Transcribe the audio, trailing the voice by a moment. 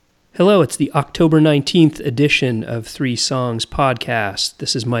Hello, it's the October 19th edition of Three Songs Podcast.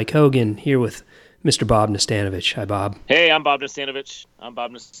 This is Mike Hogan here with Mr. Bob Nastanovich. Hi, Bob. Hey, I'm Bob Nastanovich.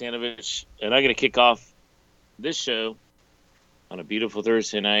 And I'm going to kick off this show on a beautiful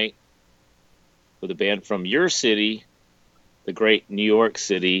Thursday night with a band from your city, the great New York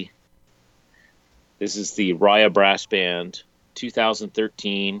City. This is the Raya Brass Band,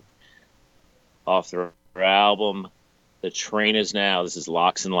 2013, off their album The Train Is Now. This is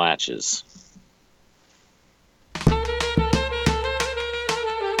Locks and Latches.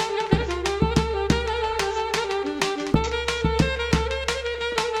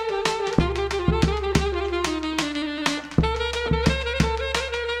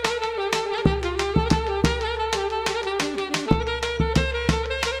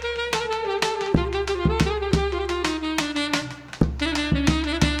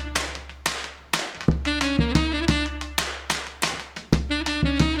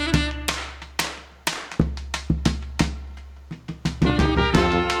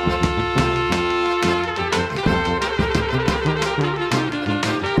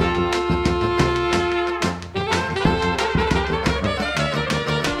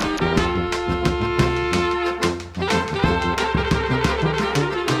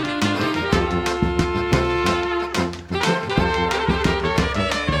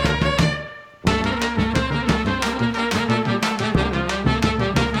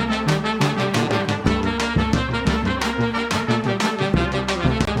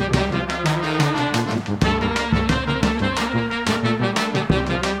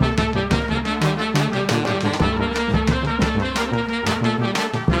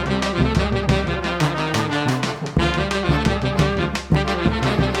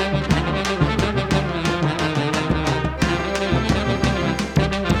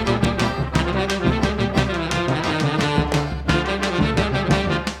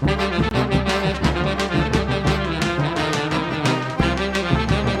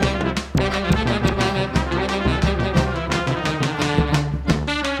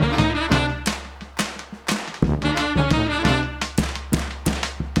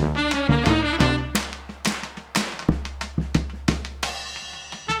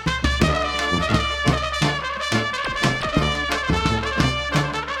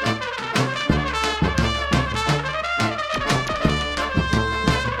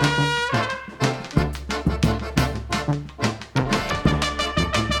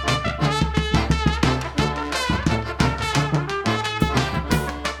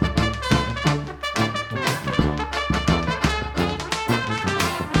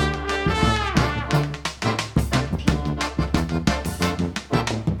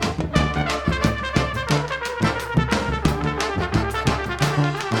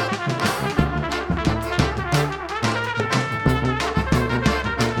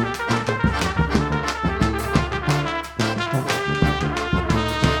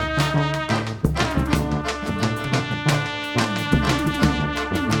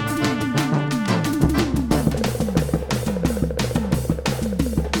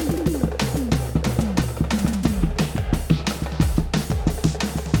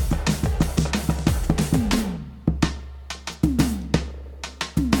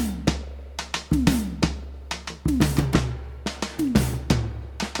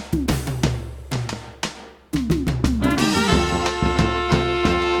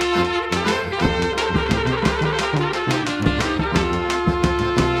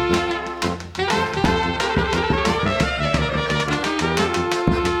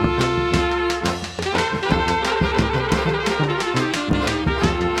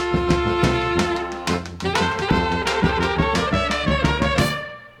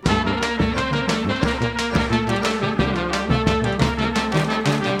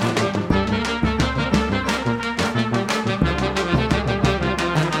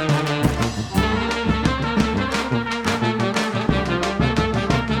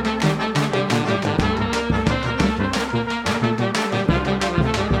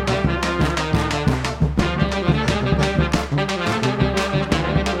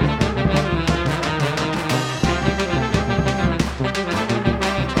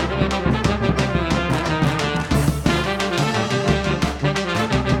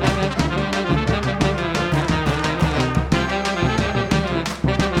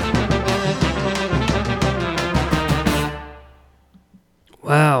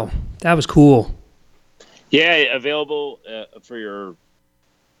 Wow, that was cool. Yeah, available for your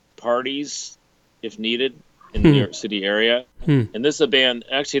parties if needed in the New York City area. And this is a band,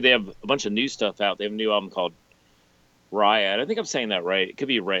 actually they have a bunch of new stuff out. They have a new album called Raya. I think I'm saying that right. It could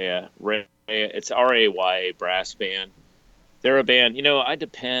be Raya. It's R-A-Y-A Brass Band. they're a band. You know, I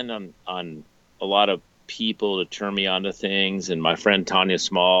depend on a lot of people to turn me on to things, and my friend Tanya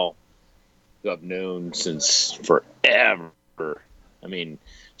Small, who I've known since forever. I mean,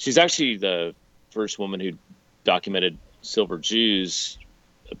 she's actually the first woman who documented Silver Jews,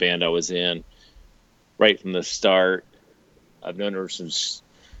 a band I was in, right from the start. I've known her since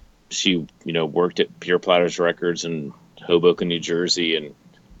she, worked at Pure Platters Records in Hoboken, New Jersey,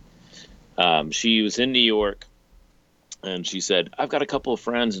 and she was in New York, and she said, "I've got a couple of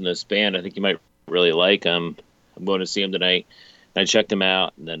friends in this band. I think you might really like them. I'm going to see them tonight." And I checked them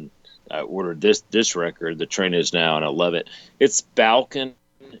out, and then I ordered this record, The Train Is Now, and I love it. It's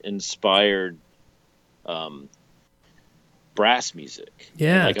Balkan-inspired brass music.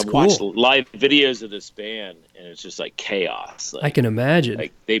 Yeah, like it's I've cool. watched live videos of this band, and it's just like chaos. Like, I can imagine.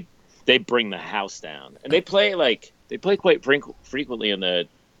 Like they bring the house down, and they play quite frequently in the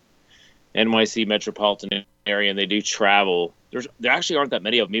NYC metropolitan area, and they do travel. There actually aren't that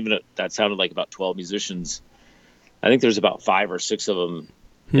many of them, even if that sounded like about 12 musicians. I think there's about 5 or 6 of them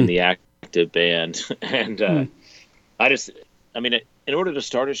in the active band. And in order to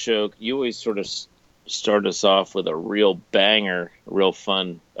start a show, you always sort of start us off with a real banger, a real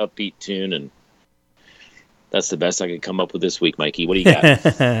fun, upbeat tune, and that's the best I could come up with this week, Mikey. What do you got?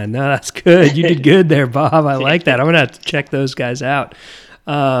 No, that's good. You did good there, Bob. I like that. I'm going to have to check those guys out.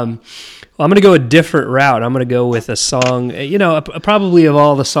 I'm going to go a different route. I'm going to go with a song, probably of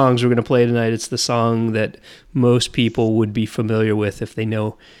all the songs we're going to play tonight, it's the song that most people would be familiar with if they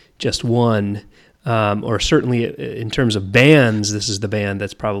know just one, or certainly in terms of bands, this is the band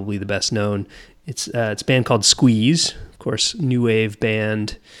that's probably the best known. It's a band called Squeeze, of course, new wave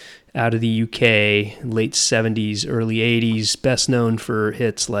band out of the UK, late 70s, early 80s, best known for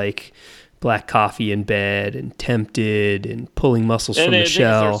hits like Black Coffee in Bed and Tempted and Pulling Muscles from the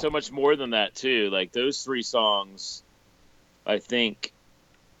Shell. There's so much more than that too. Like those 3 songs, I think,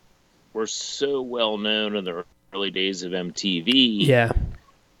 were so well known in the early days of MTV.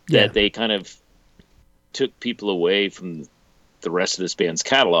 That they kind of took people away from the rest of this band's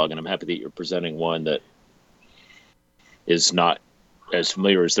catalog, and I'm happy that you're presenting one that is not as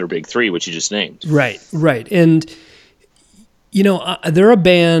familiar as their big 3, which you just named. Right. And they're a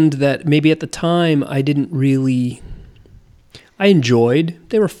band that maybe at the time I enjoyed.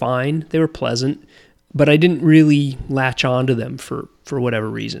 They were fine. They were pleasant, but I didn't really latch onto them for whatever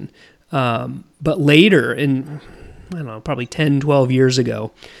reason. But later, I don't know, probably 10, 12 years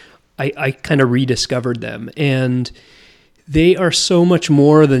ago, I kind of rediscovered them, and they are so much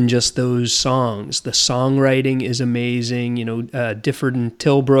more than just those songs. The songwriting is amazing. Difford and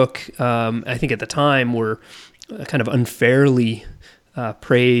Tilbrook, I think at the time were kind of unfairly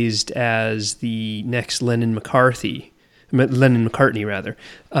praised as the next Lennon McCartney, rather.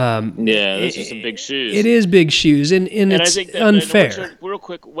 Those are some big shoes. It is big shoes, and it's I think unfair. Real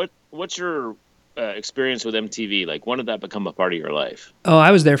quick, what's your experience with MTV? Like, when did that become a part of your life? Oh,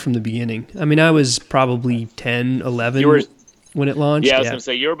 I was there from the beginning. I mean, I was probably 10, 11 when it launched. Yeah, I was going to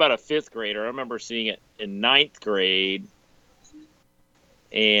say, you were about a 5th grader. I remember seeing it in 9th grade,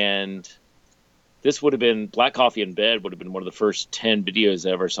 and this would have been, Black Coffee in Bed would have been one of the first 10 videos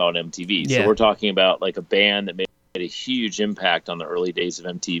I ever saw on MTV. Yeah. So we're talking about like a band that made a huge impact on the early days of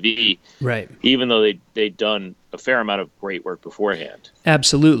MTV. Right. Even though they'd done a fair amount of great work beforehand.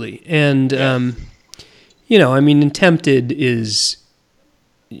 Absolutely. And, and Tempted is,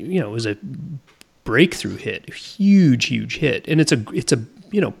 it was a breakthrough hit, a huge hit. And it's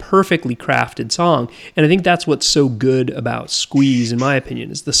a perfectly crafted song. And I think that's what's so good about Squeeze, in my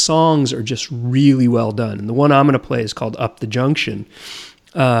opinion, is the songs are just really well done. And the one I'm going to play is called Up the Junction.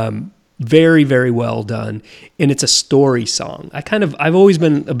 Very, very well done. And it's a story song. I've always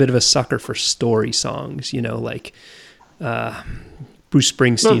been a bit of a sucker for story songs, like Bruce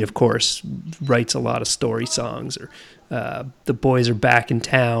Springsteen, of course, writes a lot of story songs, or The Boys Are Back in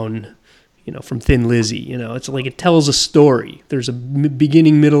Town, from Thin Lizzy. It's like it tells a story. There's a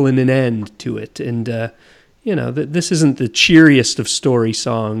beginning, middle, and an end to it. And, this isn't the cheeriest of story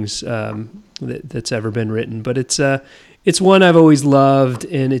songs that's ever been written, but it's one I've always loved,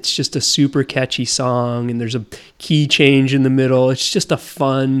 and it's just a super catchy song, and there's a key change in the middle. It's just a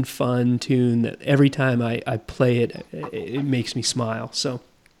fun tune that every time I play it, it makes me smile. So,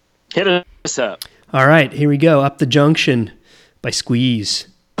 hit us up. All right, here we go. Up the Junction by Squeeze.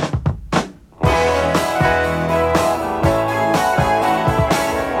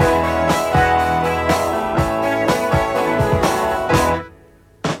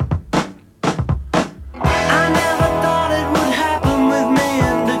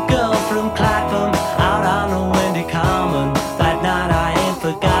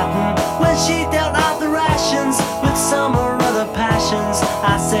 She dealt out the rations with some or other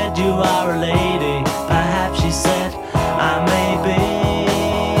said, you are a lady. Perhaps she said, I may be.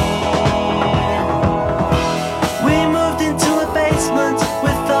 We moved into a basement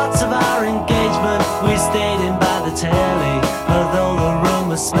with thoughts of our engagement. We stayed in by the telly, although the room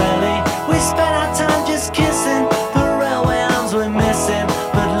was smelly. We spent our time just kissing. The railway arms were missing,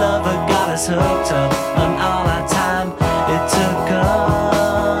 but love had got us hooked up, and all our time it took up.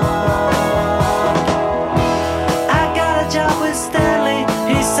 I got a job with Stanley.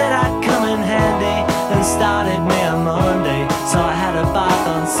 He said I'd come in handy, and started me on Monday, so I had a bath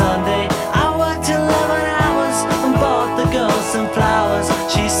on Sunday. I worked 11 hours and bought the girl some flowers.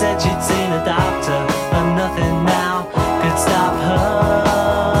 She said she'd seen a doctor, and nothing now could stop her.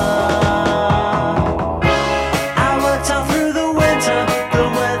 I worked all through the winter, the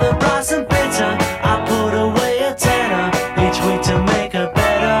weather bright and bitter. I put away a tenner each week to make her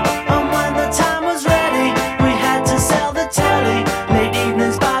better. And when the time was ready, we had to sell the telly. Late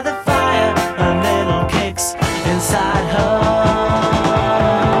evenings by the fire, and little kicks inside her.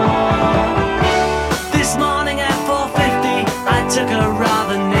 This morning at 4:50, I took her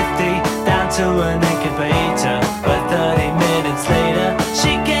rather nifty down to an incubator. But 30 minutes later,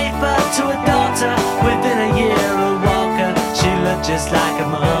 she gave birth to a daughter. Within a year, a walker. She looked just like a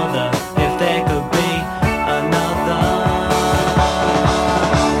mother, if there could be another.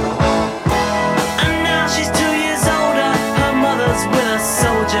 And now she's 2 years older. Her mother's with a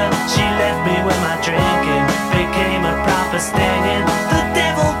soldier. She left me when my drinking became a proper stinging. The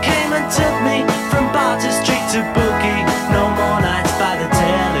devil came and took me from bar to street to bookie. No more nights by the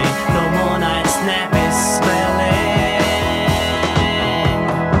telly, no more nights nappy smelling.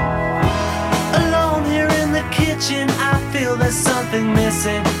 Alone here in the kitchen, I feel there's something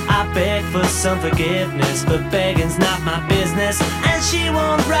missing. I beg for some forgiveness, but begging's not my business. And she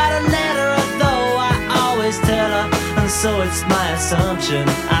won't write a letter, although I always tell her. And so it's my assumption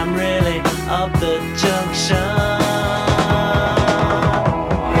I'm really up the junction.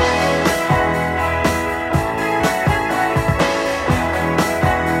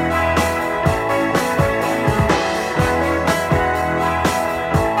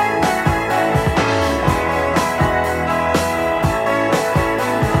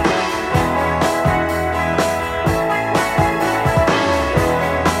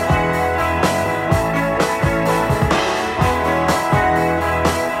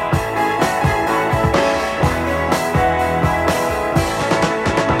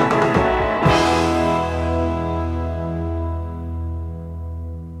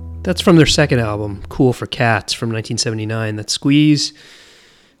 That's from their second album, Cool for Cats, from 1979. That's Squeeze,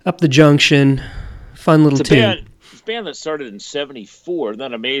 Up the Junction, fun little tune. It's a band that started in 74. Isn't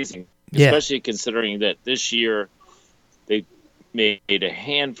that amazing? Yeah. Especially considering that this year they made a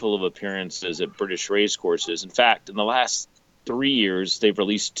handful of appearances at British racecourses. In fact, in the last 3 years, they've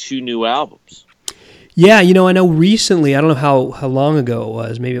released 2 new albums. Yeah, I know recently, I don't know how long ago it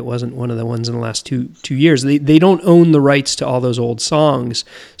was, maybe it wasn't one of the ones in the last two years, they don't own the rights to all those old songs,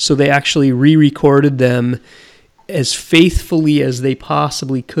 so they actually re-recorded them as faithfully as they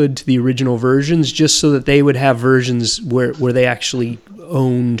possibly could to the original versions, just so that they would have versions where they actually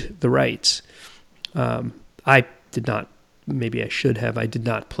owned the rights. I did not, maybe I should have, I did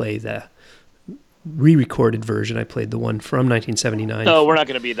not play the re-recorded version. I played the one from 1979. No, we're not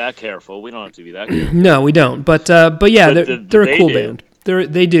going to be that careful. We don't have to be that careful. No, we don't. But yeah, they're a cool do. band.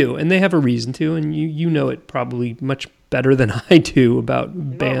 They do, and they have a reason to, and you know it probably much better than I do about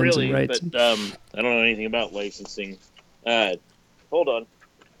bands Not really, and rights. but I don't know anything about licensing. Hold on.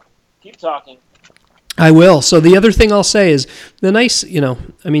 Keep talking. I will. So the other thing I'll say is the nice,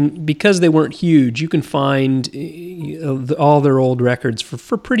 because they weren't huge, you can find all their old records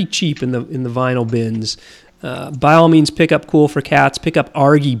for pretty cheap in the vinyl bins. By all means, pick up Cool for Cats. Pick up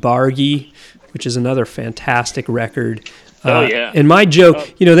Argy Bargy, which is another fantastic record. Oh, yeah. And my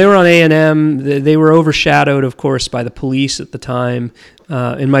joke, they were on A&M. They were overshadowed, of course, by the Police at the time.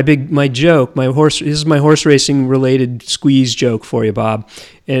 And my joke, this is my horse racing related Squeeze joke for you, Bob.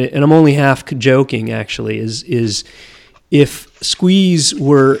 And I'm only half joking, actually, is if Squeeze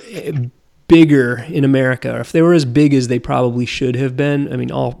were bigger in America, or if they were as big as they probably should have been, I mean,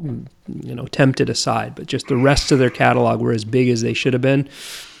 all, tempted aside, but just the rest of their catalog were as big as they should have been,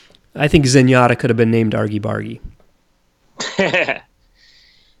 I think Zenyatta could have been named Argy Bargy.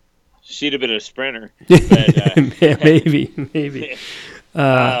 She'd have been a sprinter. But, yeah, maybe.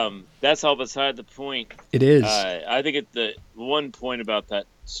 That's all beside the point. It is. I think the one point about that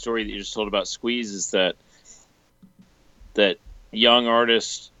story that you just told about Squeeze is that young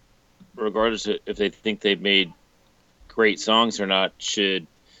artists, regardless of if they think they've made great songs or not, should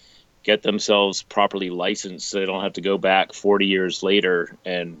get themselves properly licensed so they don't have to go back 40 years later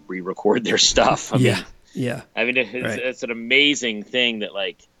and re-record their stuff. I mean, it's an amazing thing that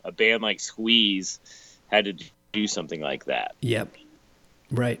like a band like Squeeze had to do something like that. Yep.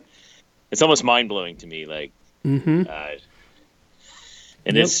 Right. It's almost mind-blowing to me. Like, Mm-hmm.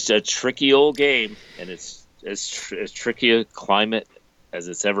 and it's a tricky old game, and it's as tricky a climate as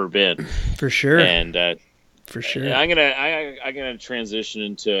it's ever been. For sure. And for sure. I'm gonna transition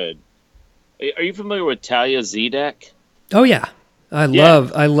into. Are you familiar with Talia Zedek? Oh yeah, I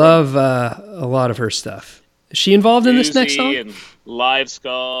love a lot of her stuff. Is she involved in this next song? And Live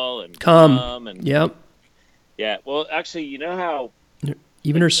Skull and Come and yep. Yeah. Well, actually, you know how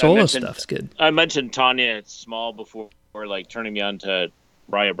even her solo stuff's good. I mentioned Tanya Small before, like turning me on to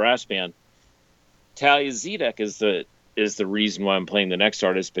Raya Brass Band. Talia Zedek is the reason why I'm playing the next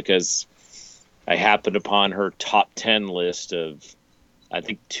artist, because I happened upon her top 10 list of, I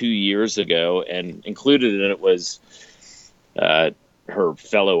think, 2 years ago, and included in it was her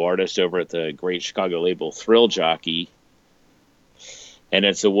fellow artist over at the great Chicago label Thrill Jockey, and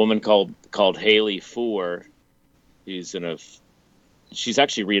it's a woman called Haley Four, who's she's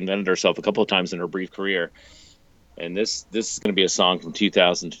actually reinvented herself a couple of times in her brief career, and this is going to be a song from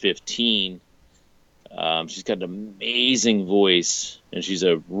 2015. She's got an amazing voice, and she's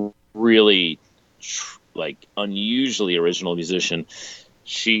a really unusually original musician.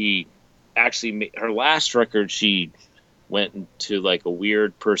 She actually made her last record. She went into like a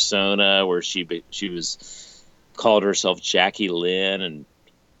weird persona where she was called herself Jackie Lynn and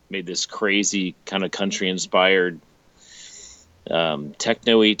made this crazy kind of country inspired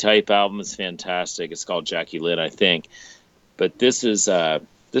techno-y type album. It's fantastic. It's called Jackie Lynn, I think. But this is a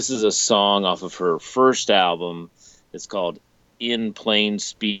song off of her first album. It's called In Plain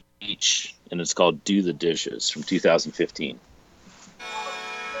Speech, and it's called Do the Dishes from 2015.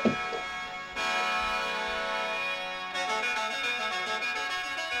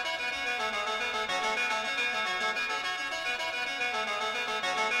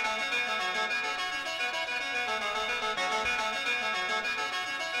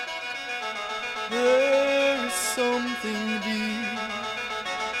 There is something deep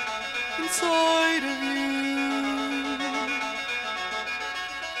inside of you,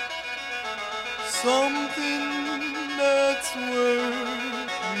 something that's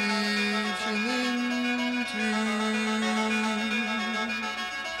worth reaching into.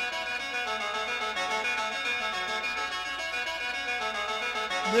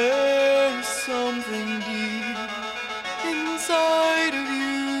 There is something deep inside of you,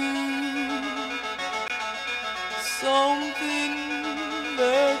 something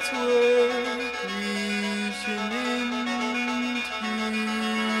that's worth reaching into.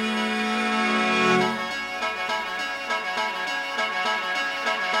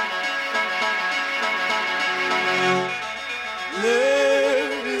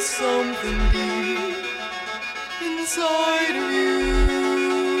 There is something deep inside of you,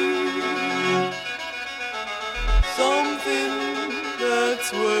 something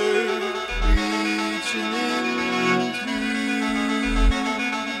that's worth reaching into.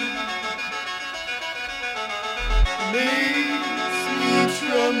 Makes me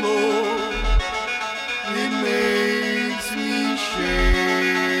tremble, it makes me shake.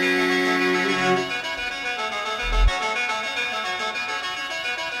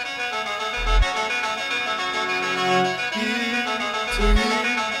 Victory,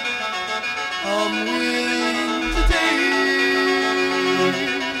 I'm willing to take.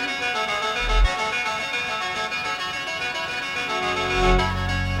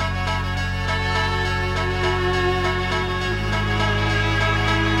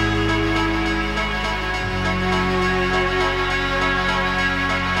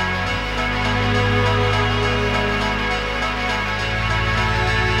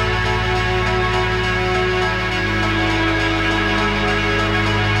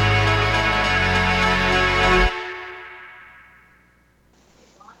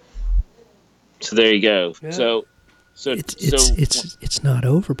 So there you go. Yeah. So It's not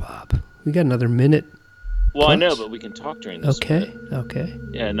over, Bob. We got another minute. well, I know, plus. but we can talk during this. Okay. minute. Okay.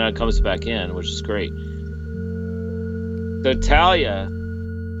 Yeah, and now it comes back in, which is great. So Talia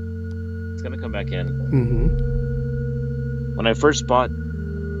is going to come back in. Mm-hmm. When I first bought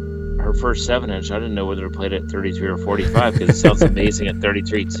her first 7-inch, I didn't know whether to play it at 33 or 45 because it sounds amazing at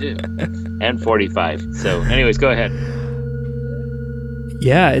 33 too, and 45. So, anyways, go ahead.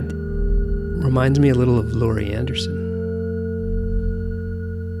 Yeah, it reminds me a little of Laurie Anderson.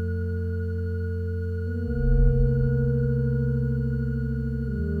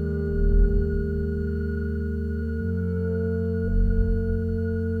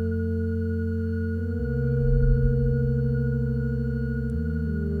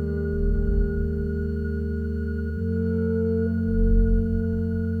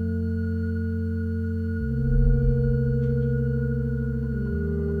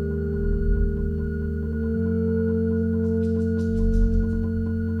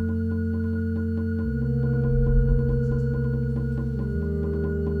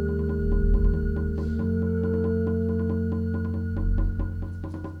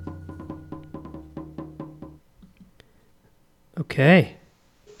 Okay.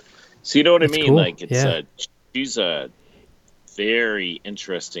 So you know what That's I mean? cool. Like Yeah. She's a very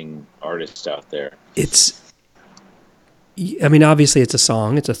interesting artist out there. I mean, obviously it's a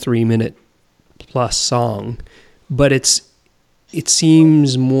song. It's a 3-minute plus song, but it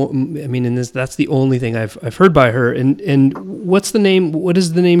seems more. I mean, and that's the only thing I've heard by her. And what's the name? What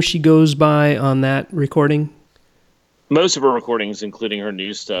is the name she goes by on that recording? Most of her recordings, including her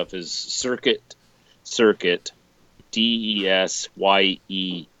new stuff, is Circuit, DESYEUX,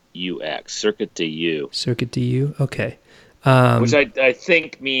 Circuit to You. Circuit to You. Okay. Which I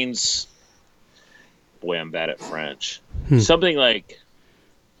think means, boy, I'm bad at French. Hmm. Something like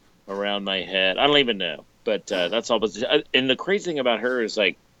around my head. I don't even know, but that's all. And the crazy thing about her is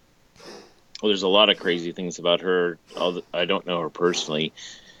like, well, there's a lot of crazy things about her. I don't know her personally,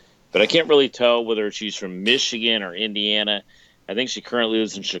 but I can't really tell whether she's from Michigan or Indiana. I think she currently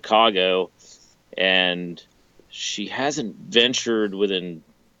lives in Chicago, and she hasn't ventured within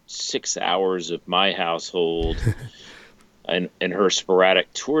 6 hours of my household. And her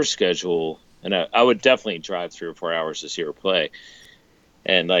sporadic tour schedule, and I would definitely drive 3 or 4 hours to see her play.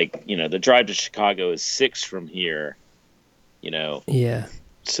 And like, you know, the drive to Chicago is 6 from here, you know. Yeah.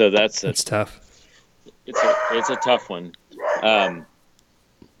 So that's tough. It's a tough one. But,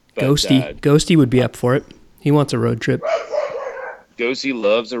 Ghosty would be up for it. He wants a road trip. Ghosty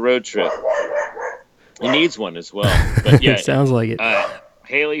loves a road trip. He needs one as well. But yeah, sounds like it.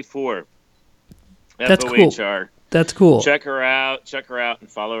 Haley 4. That's FOHR. cool. That's cool. Check her out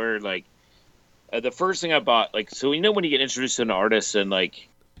and follow her. Like, the first thing I bought, like, so you know when you get introduced to an artist and like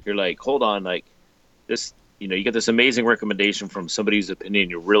you're like, hold on, like this, you know, you get this amazing recommendation from somebody whose opinion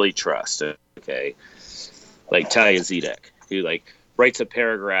you really trust. Okay, like Talia Zedek, who like writes a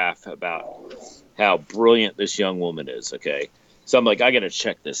paragraph about how brilliant this young woman is. Okay, so I'm like, I gotta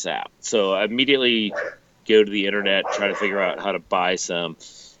check this out. So I immediately go to the internet, try to figure out how to buy some.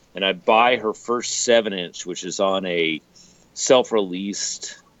 And I buy her first 7-inch, which is on a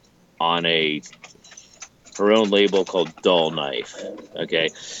self-released on her own label called Dull Knife. Okay.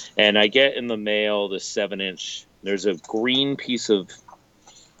 And I get in the mail the 7-inch. There's a green piece of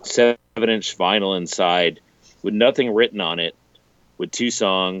 7-inch vinyl inside with nothing written on it, with 2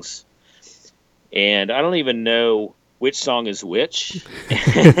 songs. And I don't even know which song is which.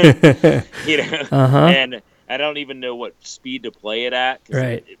 You know? Uh-huh. And I don't even know what speed to play it at.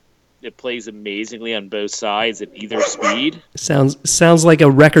 Right. It plays amazingly on both sides at either speed. Sounds like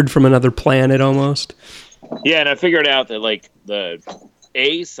a record from another planet almost. Yeah, and I figured out that like the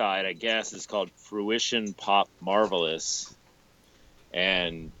A side, I guess, is called Fruition Pop Marvelous,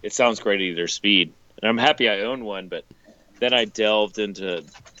 and it sounds great at either speed. And I'm happy I own one, but then I delved into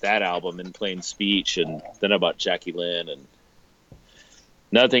that album in plain speech, and then I bought Jackie Lynn, and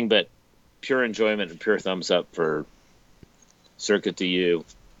nothing but pure enjoyment and pure thumbs up for Circuit to You.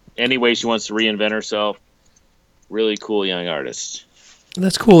 Any way she wants to reinvent herself, really cool young artist.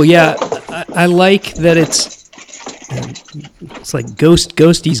 That's cool. Yeah, I like that it's like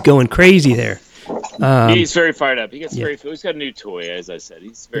Ghosty's going crazy there. He's very fired up. He's got a new toy, as I said.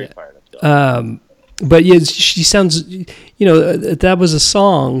 He's very fired up. But yeah, she sounds, you know, that was a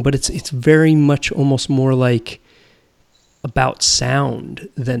song, but it's very much almost more like about sound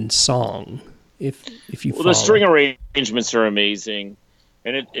than song. If you follow. The string arrangements are amazing,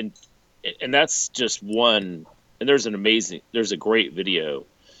 and that's just one. And there's a great video.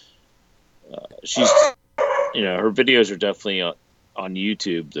 She's, you know, her videos are definitely on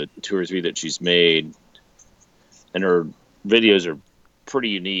YouTube, the 2 or 3 that she's made, and her videos are pretty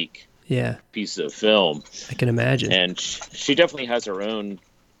unique. Yeah, pieces of film. I can imagine. And she definitely has her own.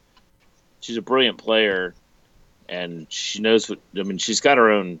 She's a brilliant player, and she knows what. I mean, she's got her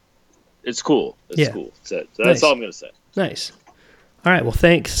own. It's cool. It's cool. So that's nice. all I'm going to say. Nice. All right. Well,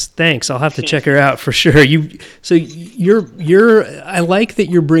 thanks. I'll have to check her out for sure. I like that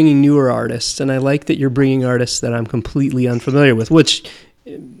you're bringing newer artists, and I like that you're bringing artists that I'm completely unfamiliar with, which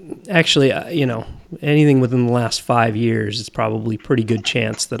actually, you know, anything within the last 5 years, it's probably pretty good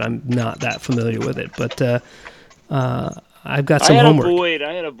chance that I'm not that familiar with it. But I've got some homework.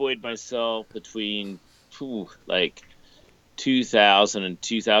 I had a void myself between like 2000 and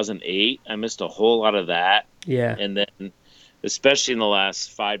 2008. I missed a whole lot of that. Yeah. And then, especially in the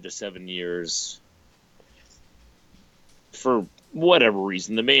last 5 to 7 years, for whatever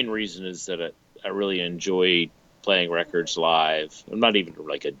reason, the main reason is that I really enjoy playing records live. I'm not even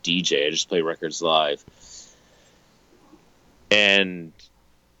like a DJ. I just play records live. And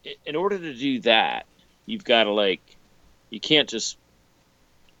in order to do that, you've got to you can't just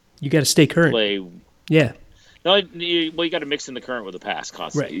you got to stay current. Play. Yeah. No, you got to mix in the current with the past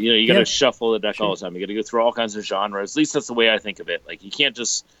constantly. Right. You got to Yeah. shuffle the deck Sure. all the time. You got to go through all kinds of genres. At least that's the way I think of it. Like, you can't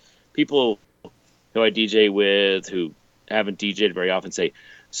just people who I DJ with who haven't DJed very often say,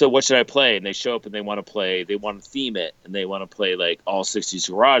 "So what should I play?" And they show up and they want to theme it, and they want to play like all '60s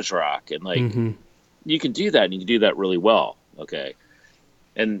garage rock, and like Mhm. you can do that, and you can do that really well. Okay,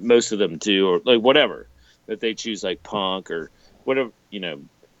 and most of them do, or like whatever. If they choose like punk or whatever,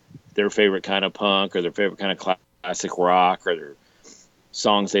 their favorite kind of punk or their favorite kind of classic rock or their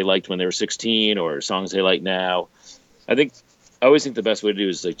songs they liked when they were 16 or songs they like now. I always think the best way to do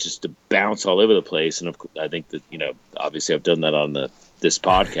is like just to bounce all over the place. And I think that, obviously I've done that on this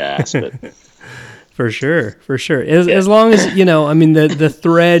podcast, but For sure. As long as, the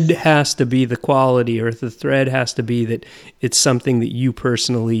thread has to be the quality, or the thread has to be that it's something that you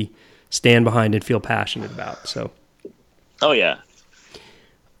personally stand behind and feel passionate about. So, oh yeah,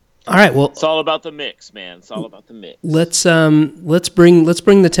 all right, well, it's all about the mix, man. It's all about the mix. let's bring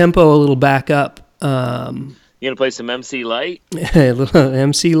the tempo a little back up. You gonna play some MC Light? A little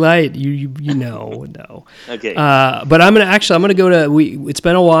MC Light, no. Okay. But I'm gonna go to it's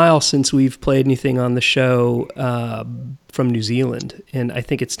been a while since we've played anything on the show from New Zealand, and I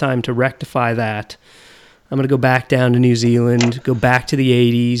think it's time to rectify that. I'm gonna go back down to New Zealand, go back to the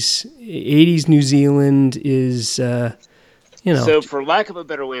 80s. 80s New Zealand is So, for lack of a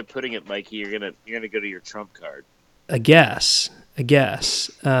better way of putting it, Mikey, you're gonna go to your trump card. I guess.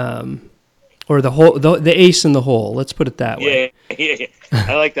 Or the ace in the hole. Let's put it that way. Yeah.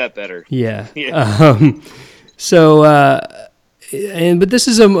 I like that better. Yeah. Yeah. But this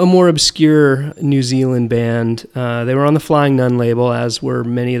is a more obscure New Zealand band. They were on the Flying Nun label, as were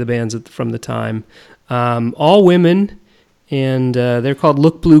many of the bands from the time. All women, and they're called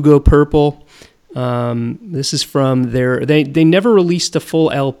Look Blue Go Purple. This is from they never released a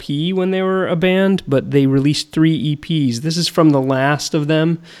full LP when they were a band, but they released 3 EPs. This is from the last of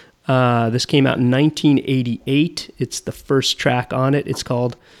them. This came out in 1988. It's the first track on it. It's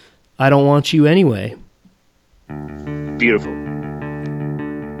called I Don't Want You Anyway. Beautiful.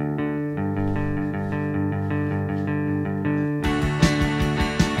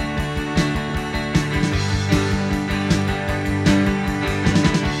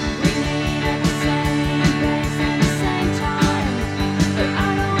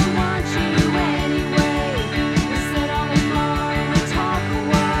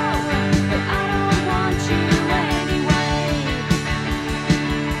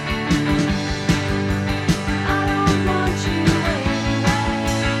 I don't want you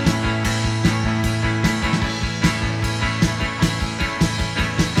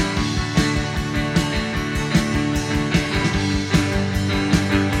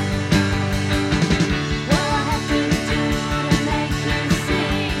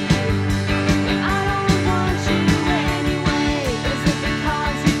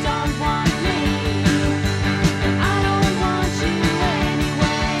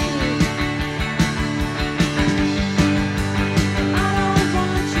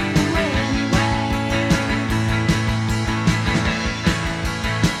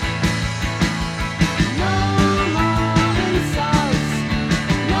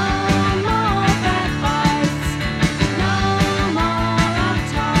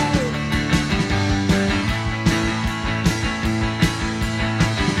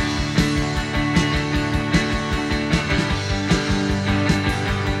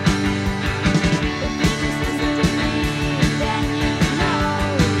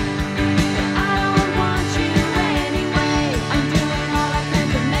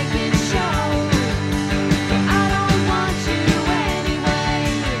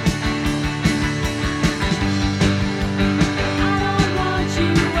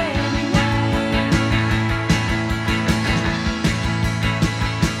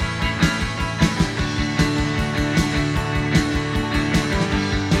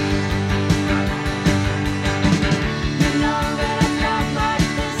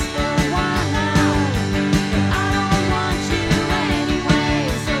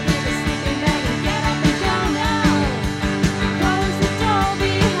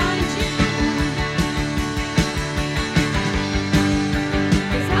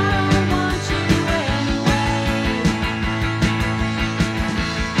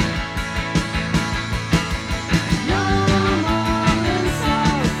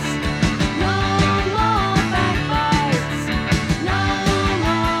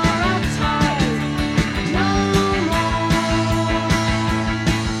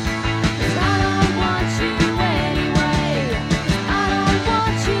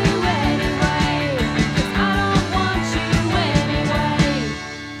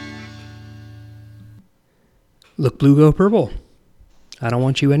Look Blue, Go Purple. I Don't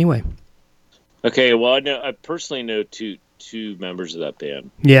Want You Anyway. Okay, well, I personally know two members of that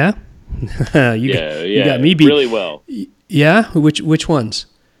band. Yeah? you got me beat. Really well. Yeah? Which ones?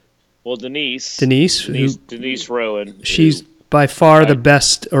 Well, Denise Rowan. She's by far the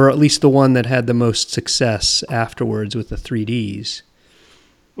best, or at least the one that had the most success afterwards with the 3Ds.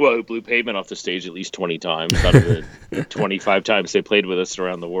 Well, who blew Pavement off the stage at least 20 times out of the 25 times they played with us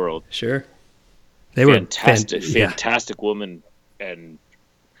around the world. Sure. They fantastic woman, and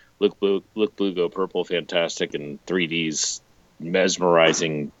Look Blue, Go Purple, fantastic, and 3Ds,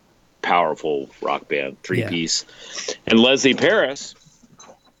 mesmerizing, powerful rock band, three-piece. And Leslie Paris,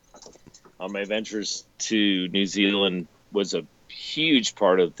 on my ventures to New Zealand, was a huge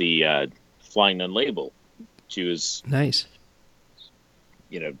part of the Flying Nun label. She was nice.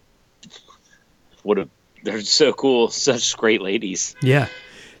 They're so cool, such great ladies. Yeah.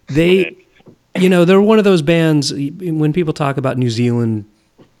 They're one of those bands, when people talk about New Zealand,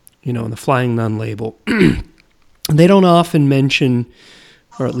 and the Flying Nun label, they don't often mention,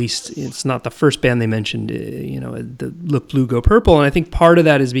 or at least it's not the first band they mentioned, the Look Blue, Go Purple. And I think part of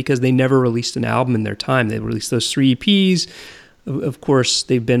that is because they never released an album in their time. They released those 3 EPs. Of course,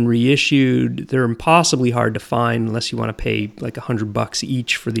 they've been reissued. They're impossibly hard to find unless you want to pay like $100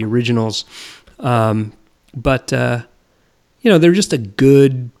 each for the originals. But they're just a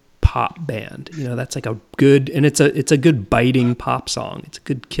good pop band. That's like a good, and it's a good biting pop song. It's a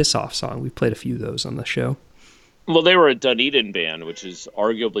good kiss-off song. We've played a few of those on the show. Well, they were a Dunedin band, which is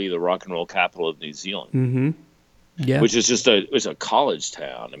arguably the rock and roll capital of New Zealand. Mm-hmm. Yeah. Which is it's a college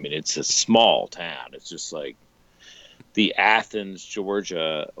town. I mean, it's a small town. It's just like the Athens,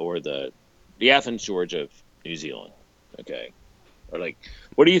 Georgia, or the Athens, Georgia of New Zealand. Okay. Or like,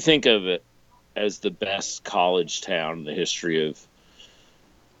 what do you think of it as the best college town in the history of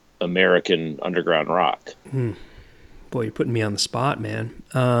American underground rock? Boy, you're putting me on the spot, man.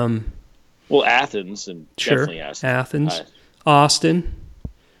 Well, Athens, and sure. Definitely Athens. Austin,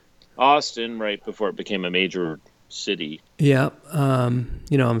 right before it became a major city. Yeah. I'm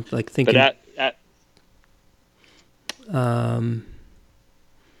like thinking. But that's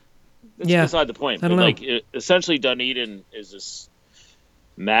beside the point. I don't know. Like, essentially, Dunedin is this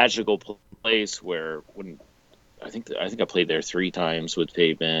magical place where I think I played there 3 times with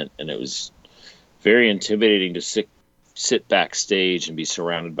Pavement, and it was very intimidating to sit backstage and be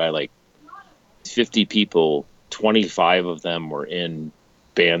surrounded by like 50 people. 25 of them were in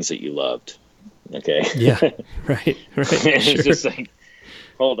bands that you loved. Okay. Yeah. Right. It's just like,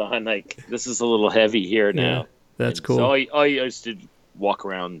 hold on, like this is a little heavy here now. Yeah, that's and cool. So all you used to walk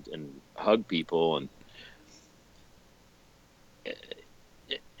around and hug people,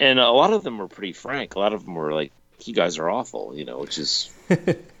 and a lot of them were pretty frank. A lot of them were like, "You guys are awful," which is.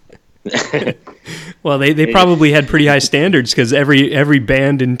 Well, they probably had pretty high standards because every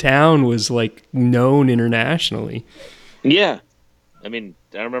band in town was like known internationally. Yeah, I mean,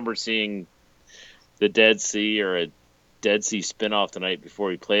 I remember seeing the Dead Sea or a Dead Sea spinoff the night before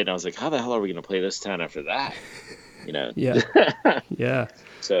we played, and I was like, "How the hell are we going to play this town after that?" Yeah, yeah.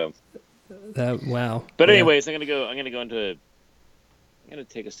 So, wow. But anyways, I'm gonna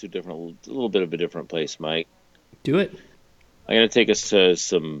take us to a little bit of a different place, Mike. Do it. I'm gonna take us to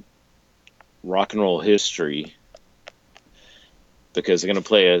some rock and roll history because I'm going to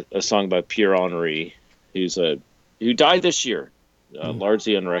play a song by Pierre Henry, who died this year,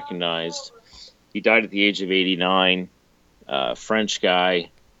 largely unrecognized. He died at the age of 89, French guy.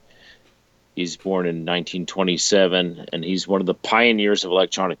 He's born in 1927, and he's one of the pioneers of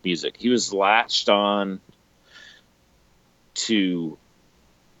electronic music. He was latched on to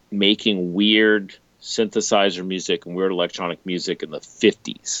making weird synthesizer music and weird electronic music in the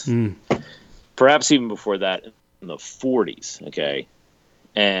 50s. Perhaps even before that, in the 40s, okay?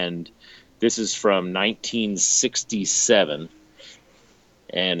 And this is from 1967,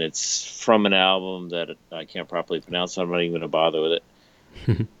 and it's from an album that I can't properly pronounce, so I'm not even going to bother with it.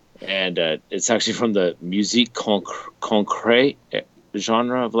 And it's actually from the musique concrète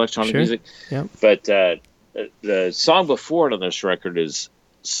genre of electronic music. Yep. But the song before it on this record is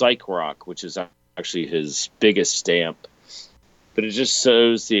Psych Rock, which is actually his biggest stamp. But it just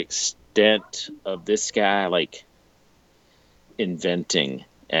shows the extent of this guy like inventing,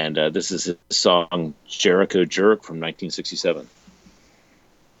 and this is his song Jericho Jerk from 1967.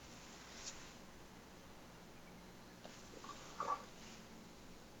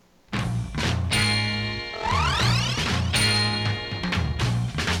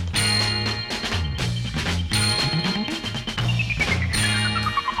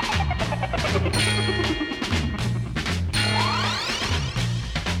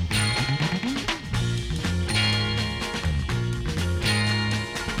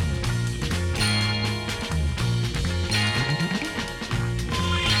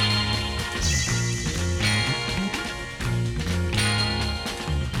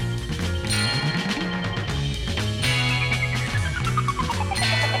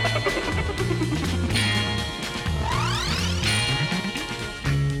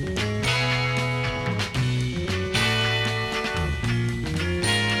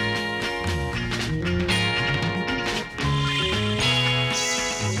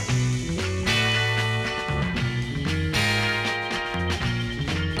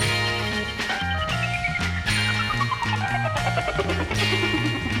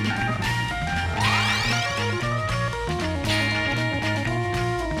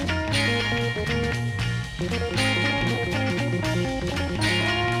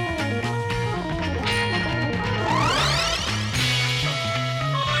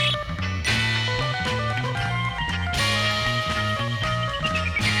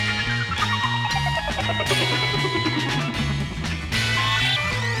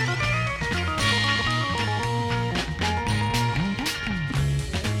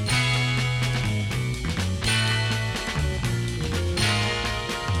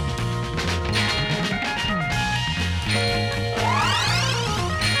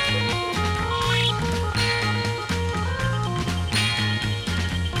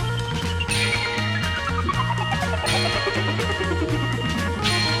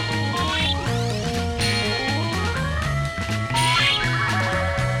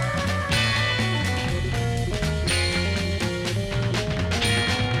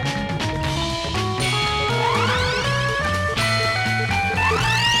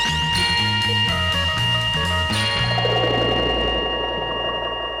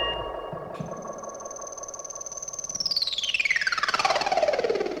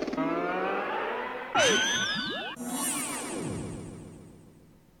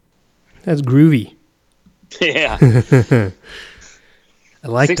 That's groovy. Yeah. I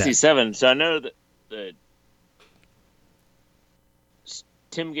like 67. So I know that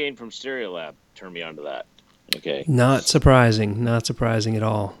Tim Gain from Stereolab turned me onto that. Okay. that. Not surprising at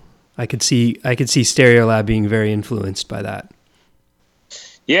all. I could see Stereolab being very influenced by that.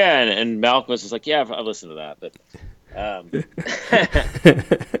 Yeah, and Malcolm was just like, yeah, I've listened to that, but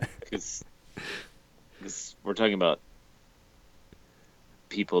because we're talking about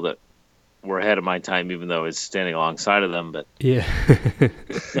people that were ahead of my time, even though I was standing alongside of them. But Yeah.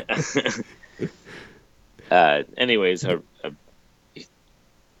 anyways, I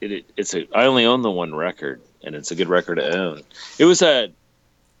only own the one record, and it's a good record to own. It was a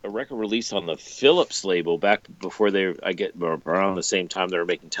record release on the Philips label back before around the same time they were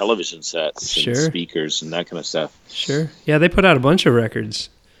making television sets and Sure. speakers and that kind of stuff. Sure. Yeah, they put out a bunch of records.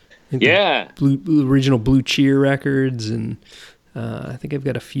 I think Yeah. the original Blue Cheer records, and I think I've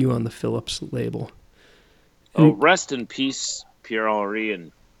got a few on the Philips label. Oh, rest in peace, Pierre Henry,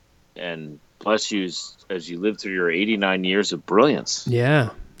 and bless you as you live through your 89 years of brilliance. Yeah,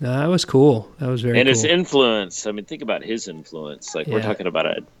 no, that was cool. That was very And cool. his influence, I mean, think about his influence. Like, we're Yeah. talking about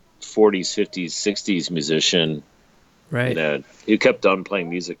a 40s, 50s, 60s musician, Right. who kept on playing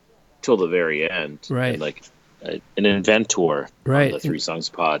music till the very end. Right. And like an inventor Right. on the Three Songs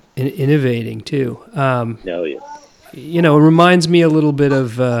Pod. And innovating too. No, yeah. It reminds me a little bit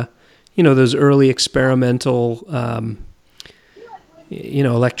of, those early experimental,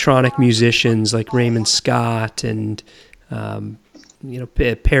 electronic musicians like Raymond Scott and,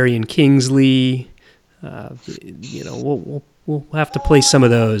 Perry and Kingsley. We'll have to play some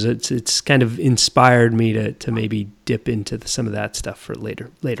of those. It's kind of inspired me to maybe dip into some of that stuff for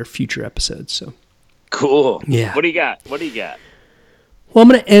later future episodes. So Cool. Yeah. What do you got? well, I'm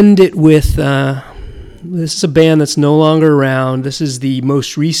going to end it with. This is a band that's no longer around. This is the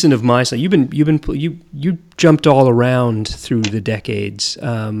most recent of my songs. You jumped all around through the decades.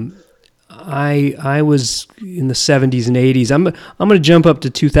 I was in the 70s and 80s. I'm going to jump up to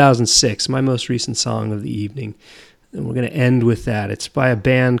 2006, my most recent song of the evening, and we're going to end with that. It's by a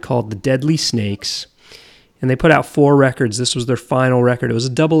band called the Deadly Snakes, and they put out 4 records. This was their final record. It was a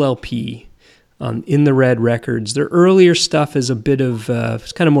double LP. In the Red Records. Their earlier stuff is a bit of,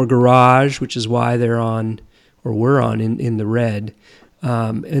 it's kind of more garage, which is why they're on, or were on in the Red.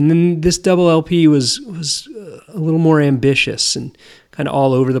 And then this double LP was a little more ambitious and kind of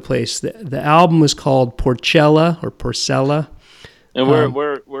all over the place. The album was called Porcella. And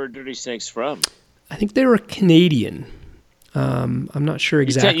where are Dirty Snakes from? I think they were Canadian. I'm not sure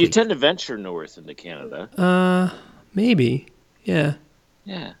exactly. You tend to venture north into Canada. Maybe. Yeah.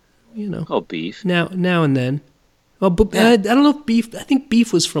 Yeah. Oh, beef. Now and then. Well, but I don't know if Beef. I think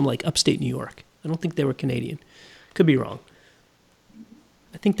Beef was from like upstate New York. I don't think they were Canadian. Could be wrong.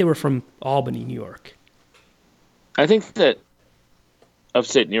 I think they were from Albany, New York. I think that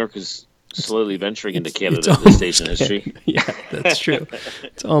upstate New York is slowly venturing into Canada it's at this stage in history. Yeah, that's true.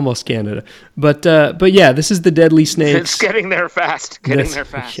 It's almost Canada. But yeah, this is the Deadly Snakes. It's getting there fast.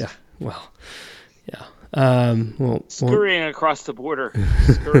 Yeah. Well, yeah. Scurrying across the border.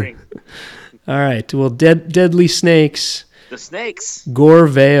 Scurrying. All right. Well, Deadly Snakes. The snakes. Gore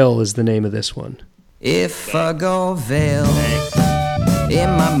Vale is the name of this one. If I go veil in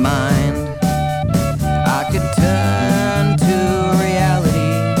my mind, I could turn to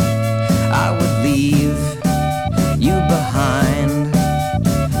reality. I would leave you behind,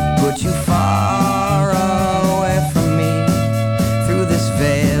 put you far away from me. Through this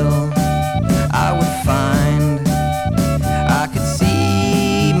veil I would find I could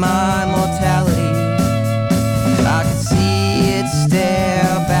see my mortality. I could see it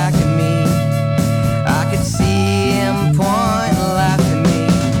stare back at me. I could see him point and laugh at me.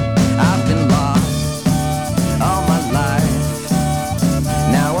 I've been lost all my life.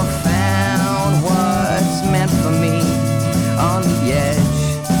 Now I've found what's meant for me. On the edge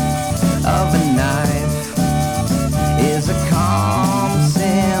of a knife is a calm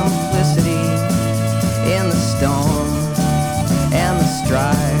simplicity. In the storm and the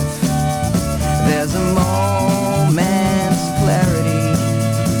strife, there's a moment's clarity.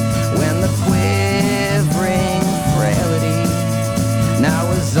 When the quivering frailty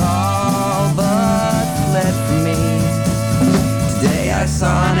now is all but fled from me. Today I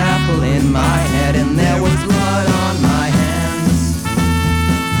saw an apple in my head and there was blood on my hands.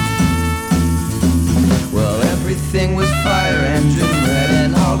 Well, everything was fire engine red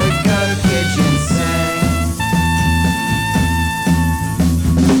and all the gutter kitchens sang.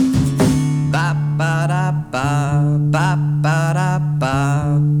 Ba ba da ba, ba ba da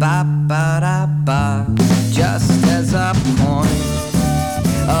ba, ba ba da ba. Just as a point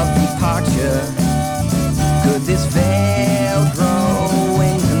of departure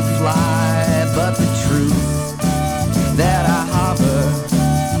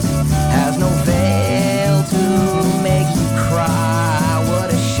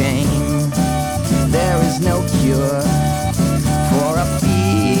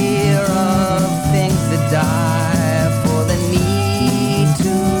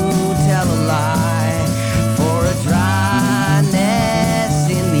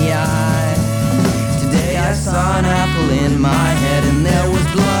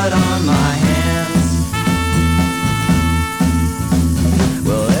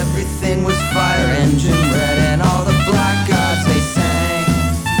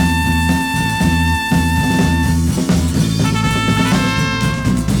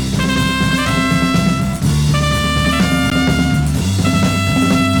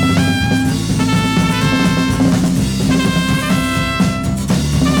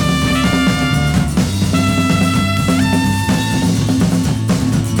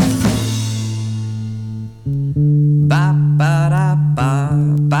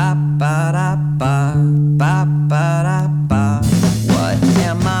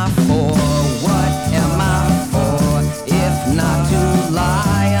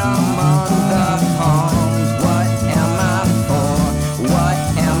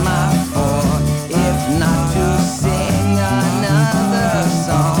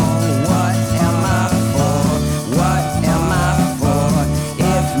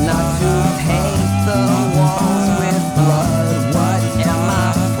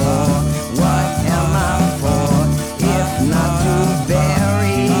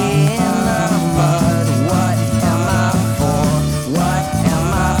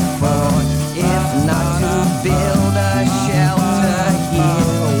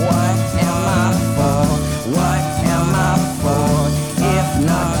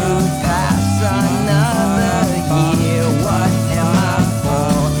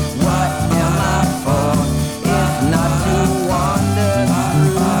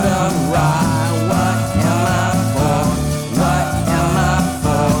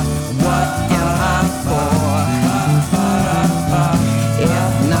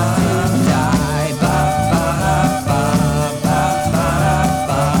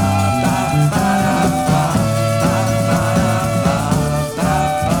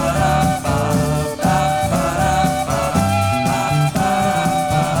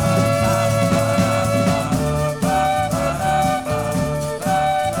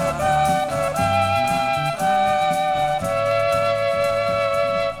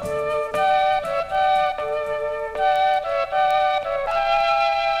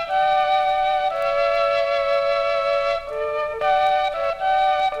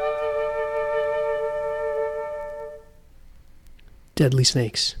Deadly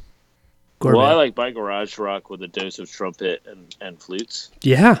Snakes. Well, Gourmet. I like my garage rock with a dose of trumpet and flutes.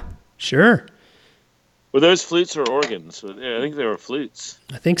 Yeah, sure. Were those flutes or organs? Yeah, I think they were flutes.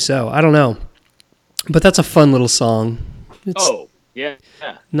 I think so. I don't know. But that's a fun little song. It's Yeah.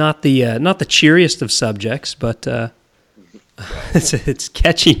 not the cheeriest of subjects, but it's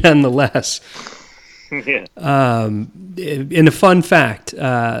catchy nonetheless. Yeah. In a fun fact,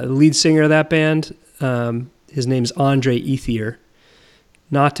 the lead singer of that band, his name's Andre Ethier,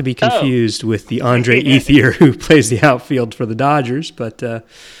 not to be confused with the Andre Ethier who plays the outfield for the Dodgers. But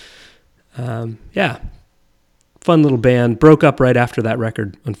yeah, fun little band. Broke up right after that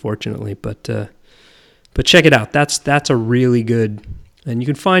record, unfortunately. But check it out. That's a really good, and you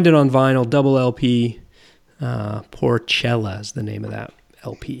can find it on vinyl, double LP. Porcella is the name of that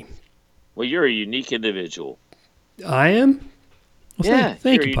LP. Well, you're a unique individual. I am? Well,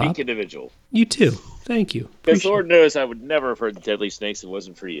 thank you're you, a unique Bob. individual. You too. Thank you. Because Lord knows I would never have heard the Deadly Snakes if it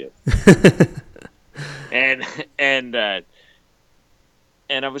wasn't for you. and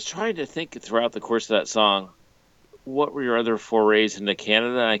I was trying to think throughout the course of that song, what were your other forays into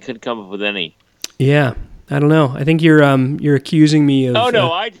Canada? And I couldn't come up with any. Yeah, I don't know. I think you're accusing me of. Oh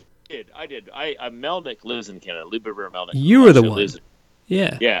no, I did. Melnick lives in Canada. Lou River Melnick. You were the one.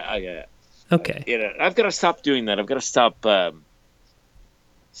 Yeah. Yeah. Okay. I've got to stop doing that. I've got to stop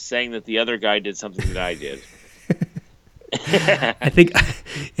saying that the other guy did something that I did. I think.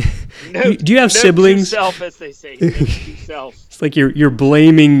 Do you have siblings? Self, as they say. Note to self. It's like you're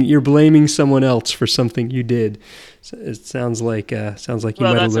blaming someone else for something you did. So it sounds like you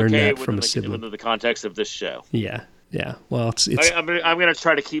might have learned that from a sibling. Within the context of this show. Yeah. Well, it's. I'm going to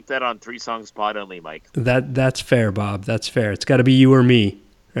try to keep that on 3 Songs Pod only, Mike. That's fair, Bob. That's fair. It's got to be you or me,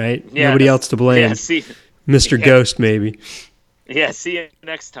 right? Yeah, Nobody else to blame. Yeah, see, Mr. Ghost, maybe. Yeah, see you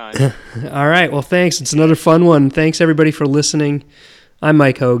next time. All right. Well, thanks. It's another fun one. Thanks, everybody, for listening. I'm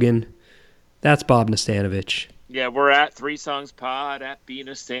Mike Hogan. That's Bob Nastanovich. Yeah, we're at 3 Songs Pod, at B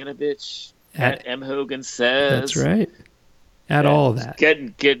Nastanovich, at M Hogan Says. That's right. At all of that. Get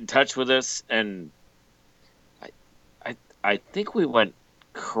in touch with us, and I think we went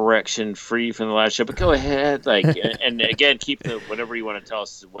correction free from the last show, but go ahead, and again, keep whatever you want to tell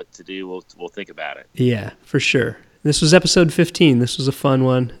us what to do. We'll think about it. Yeah, for sure. This was episode 15. This was a fun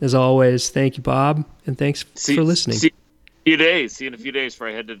one, as always. Thank you, Bob, and thanks for listening. See you in a few days before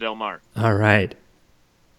I head to Del Mar. All right.